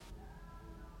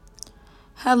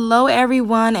Hello,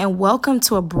 everyone, and welcome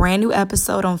to a brand new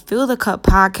episode on Fill the Cup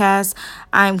podcast.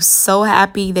 I'm so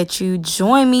happy that you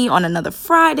join me on another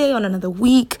Friday, on another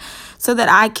week, so that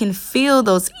I can fill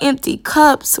those empty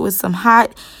cups with some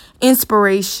hot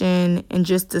inspiration and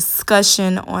just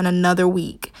discussion on another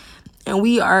week. And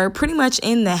we are pretty much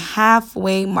in the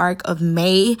halfway mark of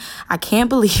May. I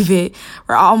can't believe it.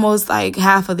 We're almost like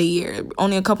half of the year,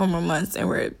 only a couple more months, and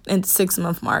we're in the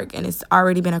 6-month mark, and it's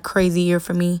already been a crazy year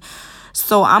for me.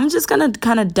 So I'm just going to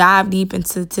kind of dive deep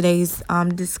into today's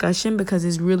discussion because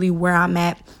it's really where I'm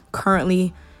at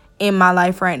currently in my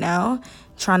life right now,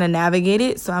 trying to navigate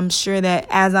it. So I'm sure that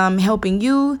as I'm helping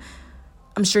you,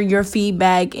 I'm sure your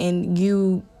feedback and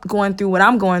you going through what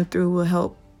I'm going through will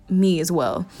help me as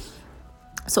well.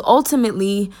 So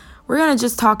ultimately, we're going to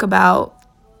just talk about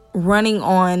running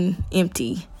on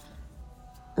empty.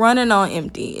 Running on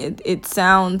empty. It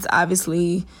sounds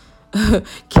obviously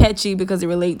catchy because it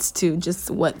relates to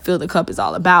just what Fill the Cup is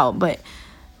all about, but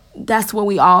that's what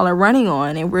we all are running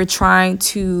on, and we're trying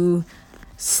to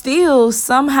still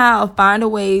somehow find a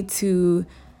way to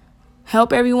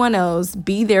help everyone else,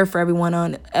 be there for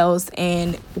everyone else,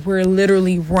 and we're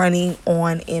literally running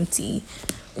on empty,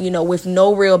 with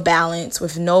no real balance,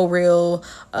 with no real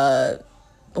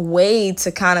way to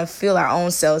kind of fill our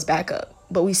own selves back up,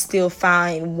 but we still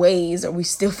find ways, or we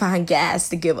still find gas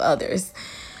to give others.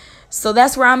 So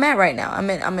that's where I'm at right now. I'm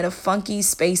in a funky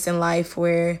space in life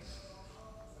where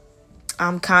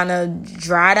I'm kind of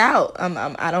dried out.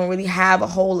 I don't really have a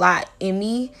whole lot in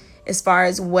me as far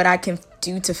as what I can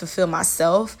do to fulfill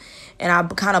myself. And I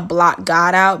kind of block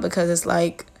God out because it's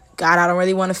like, God, I don't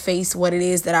really want to face what it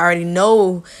is that I already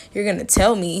know you're going to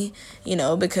tell me,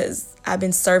 because I've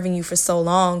been serving you for so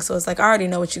long. So it's like, I already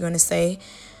know what you're going to say.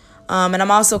 And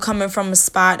I'm also coming from a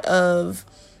spot of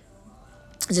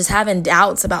just having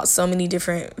doubts about so many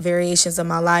different variations of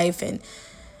my life, and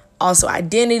also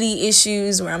identity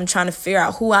issues where I'm trying to figure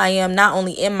out who I am, not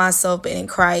only in myself, but in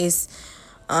Christ.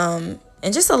 And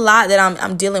just a lot that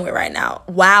I'm dealing with right now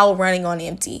while running on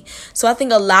empty. So I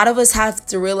think a lot of us have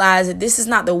to realize that this is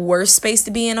not the worst space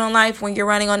to be in on life when you're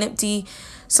running on empty.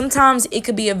 Sometimes it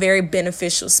could be a very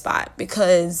beneficial spot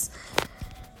because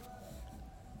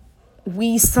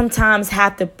we sometimes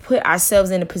have to put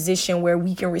ourselves in a position where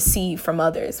we can receive from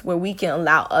others, where we can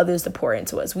allow others to pour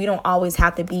into us. We don't always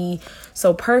have to be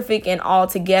so perfect and all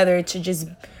together to just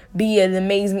be an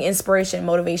amazing inspiration and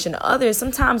motivation to others.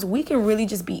 Sometimes we can really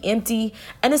just be empty,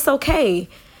 and it's okay.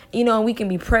 And we can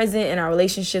be present in our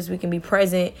relationships. We can be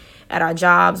present at our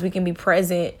jobs. We can be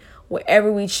present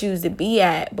wherever we choose to be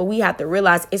at, but we have to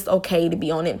realize it's okay to be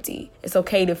on empty. It's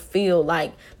okay to feel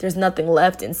like there's nothing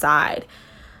left inside.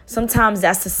 Sometimes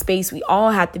that's the space we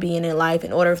all have to be in life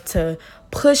in order to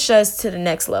push us to the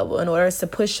next level, in order to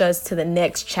push us to the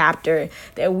next chapter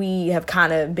that we have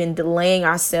kind of been delaying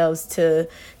ourselves to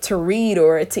read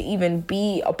or to even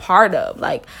be a part of.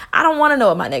 Like, I don't want to know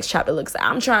what my next chapter looks like.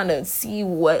 I'm trying to see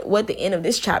what the end of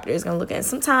this chapter is going to look like. And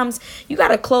sometimes you got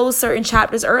to close certain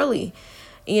chapters early,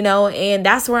 and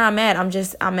that's where I'm at.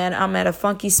 I'm at a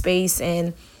funky space,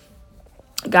 and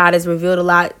God has revealed a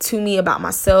lot to me about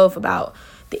myself, about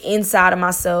the inside of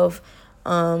myself.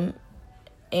 And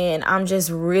I'm just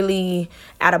really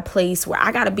at a place where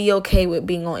I got to be okay with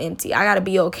being on empty. I got to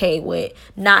be okay with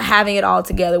not having it all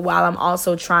together while I'm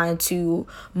also trying to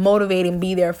motivate and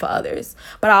be there for others.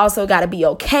 But I also got to be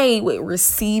okay with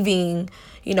receiving,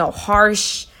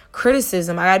 harsh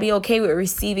criticism. I got to be okay with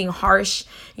receiving harsh,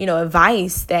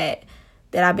 advice that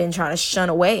I've been trying to shun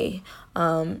away.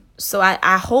 So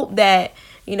I hope that,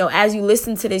 as you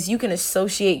listen to this, you can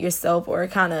associate yourself or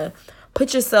kind of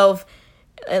put yourself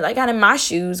like kind of in my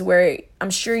shoes, where I'm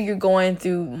sure you're going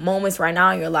through moments right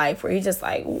now in your life where you're just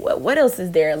like, what else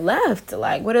is there left?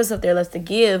 Like, what else is there left to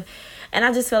give? And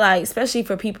I just feel like, especially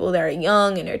for people that are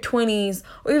young in their 20s,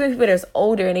 or even people that's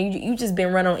older and you just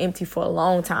been running on empty for a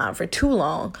long time, for too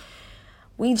long,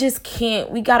 we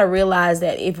got to realize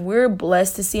that if we're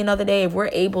blessed to see another day, if we're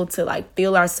able to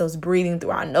feel ourselves breathing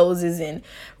through our noses and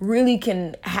really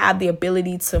can have the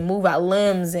ability to move our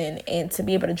limbs and to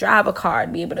be able to drive a car,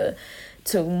 to be able to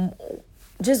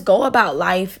just go about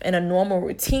life in a normal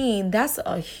routine, that's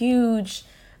a huge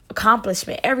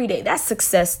accomplishment every day. That's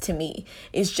success to me.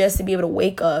 It's just to be able to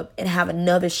wake up and have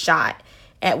another shot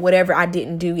at whatever I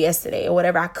didn't do yesterday or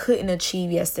whatever I couldn't achieve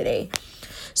yesterday.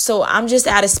 So I'm just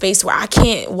at a space where I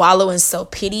can't wallow in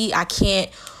self-pity. I can't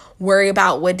worry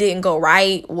about what didn't go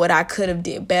right, what I could have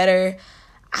did better.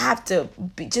 I have to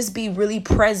just be really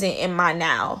present in my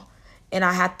now. And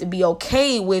I have to be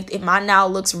okay with if my now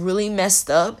looks really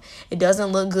messed up, it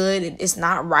doesn't look good, it's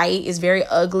not right, it's very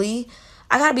ugly.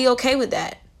 I got to be okay with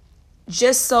that.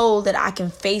 just so that I can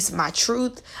face my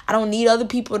truth. I don't need other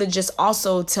people to just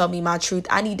also tell me my truth.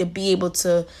 I need to be able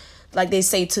to, like they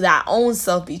say, to thy own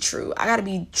self be true. I got to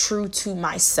be true to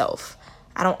myself.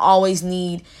 I don't always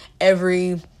need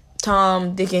every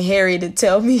Tom, Dick, and Harry to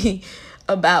tell me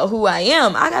about who I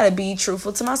am. I got to be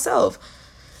truthful to myself.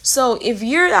 So if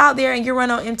you're out there and you're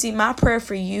running on empty, my prayer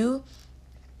for you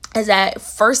is that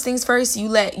first things first, you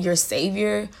let your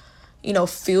Savior,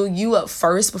 fill you up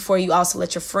first before you also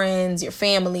let your friends, your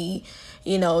family,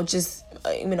 just,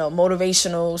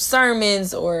 motivational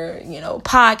sermons or,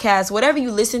 podcasts, whatever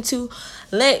you listen to,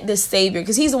 let the Savior,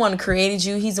 because he's the one who created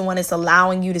you. He's the one that's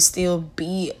allowing you to still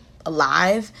be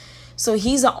alive. So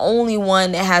he's the only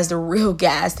one that has the real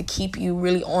gas to keep you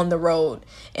really on the road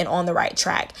and on the right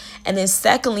track. And then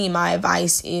secondly, my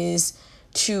advice is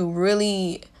to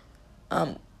really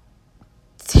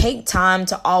take time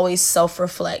to always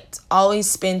self-reflect. Always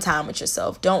spend time with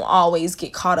yourself. Don't always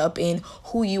get caught up in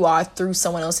who you are through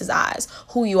someone else's eyes,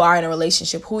 who you are in a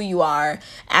relationship, who you are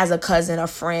as a cousin, a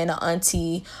friend, a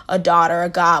auntie, a daughter, a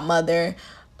godmother,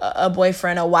 a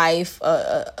boyfriend, a wife,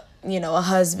 a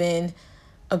husband,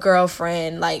 a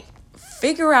girlfriend. Like,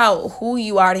 figure out who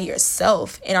you are to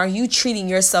yourself, and are you treating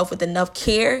yourself with enough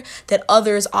care that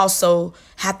others also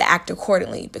have to act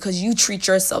accordingly because you treat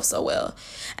yourself so well.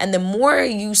 And the more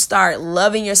you start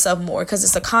loving yourself more, because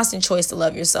it's a constant choice to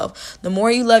love yourself, the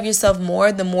more you love yourself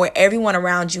more, the more everyone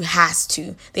around you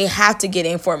they have to get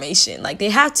information, like they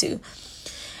have to.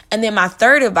 And then my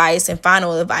third advice and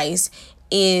final advice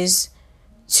is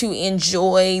to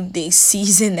enjoy the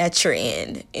season that you're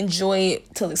in. Enjoy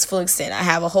it till its full extent. I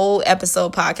have a whole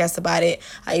episode podcast about it.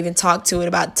 I even talked to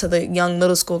the young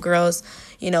middle school girls,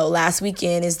 last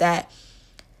weekend, is that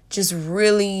just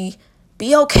really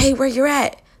be okay where you're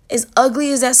at. As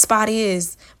ugly as that spot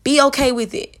is, be okay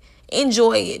with it.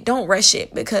 Enjoy it. Don't rush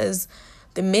it, because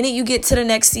the minute you get to the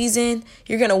next season,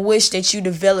 you're going to wish that you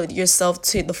developed yourself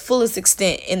to the fullest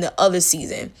extent in the other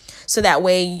season. So that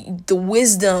way the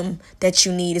wisdom that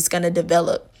you need is going to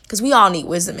develop. Because we all need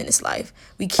wisdom in this life.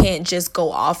 We can't just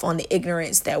go off on the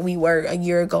ignorance that we were a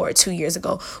year ago or 2 years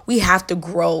ago. We have to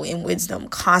grow in wisdom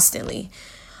constantly.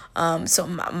 So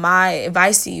my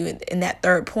advice to you in that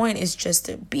third point is just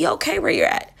to be okay where you're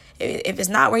at. If it's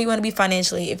not where you want to be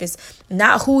financially, if it's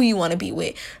not who you want to be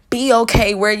with, be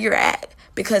okay where you're at.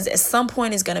 Because at some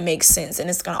point it's going to make sense, and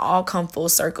it's going to all come full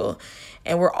circle.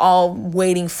 And we're all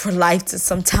waiting for life to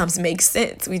sometimes make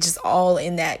sense. We just all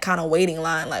in that kind of waiting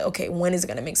line. Like, okay, when is it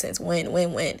going to make sense?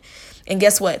 When? And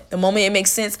guess what? The moment it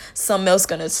makes sense, something else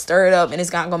going to stir it up and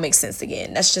it's not going to make sense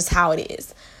again. That's just how it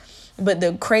is. But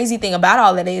the crazy thing about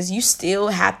all that is you still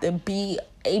have to be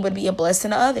able to be a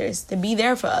blessing to others, to be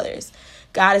there for others.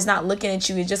 God is not looking at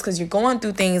you just because you're going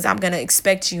through things. I'm going to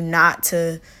expect you not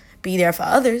to be there for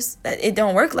others. That it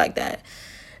don't work like that.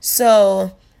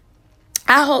 So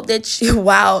I hope that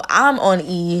while I'm on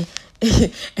E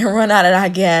and run out of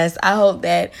that gas, I hope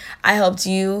that I helped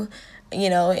you,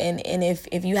 and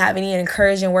if you have any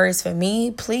encouraging words for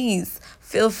me, please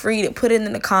feel free to put it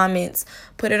in the comments,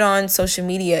 put it on social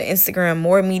media, Instagram,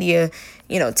 more media,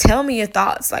 tell me your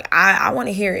thoughts. Like, I want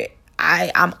to hear it.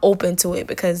 I'm open to it,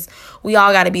 because we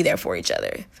all got to be there for each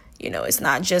other. It's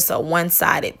not just a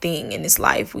one-sided thing in this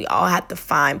life. We all have to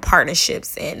find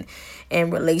partnerships and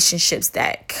relationships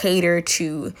that cater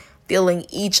to filling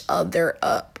each other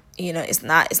up. It's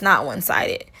not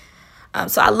one-sided.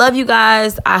 So I love you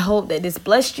guys. I hope that this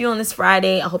blessed you on this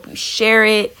Friday. I hope you share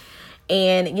it.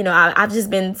 And, I've just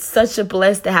been such a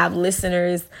blessed to have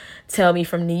listeners tell me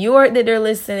from New York that they're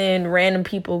listening. Random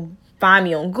people find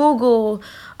me on Google.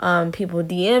 People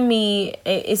DM me.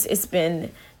 It's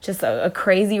been just a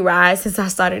crazy ride since I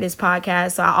started this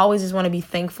podcast. So I always just want to be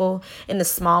thankful in the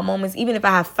small moments. Even if I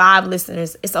have 5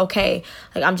 listeners, it's okay.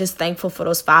 Like, I'm just thankful for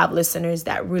those 5 listeners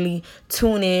that really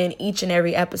tune in each and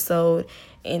every episode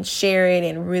and share it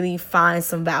and really find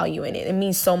some value in it. It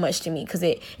means so much to me, because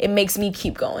it makes me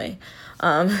keep going.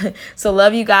 So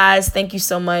love you guys. Thank you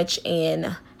so much,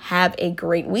 and have a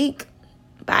great week.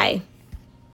 Bye.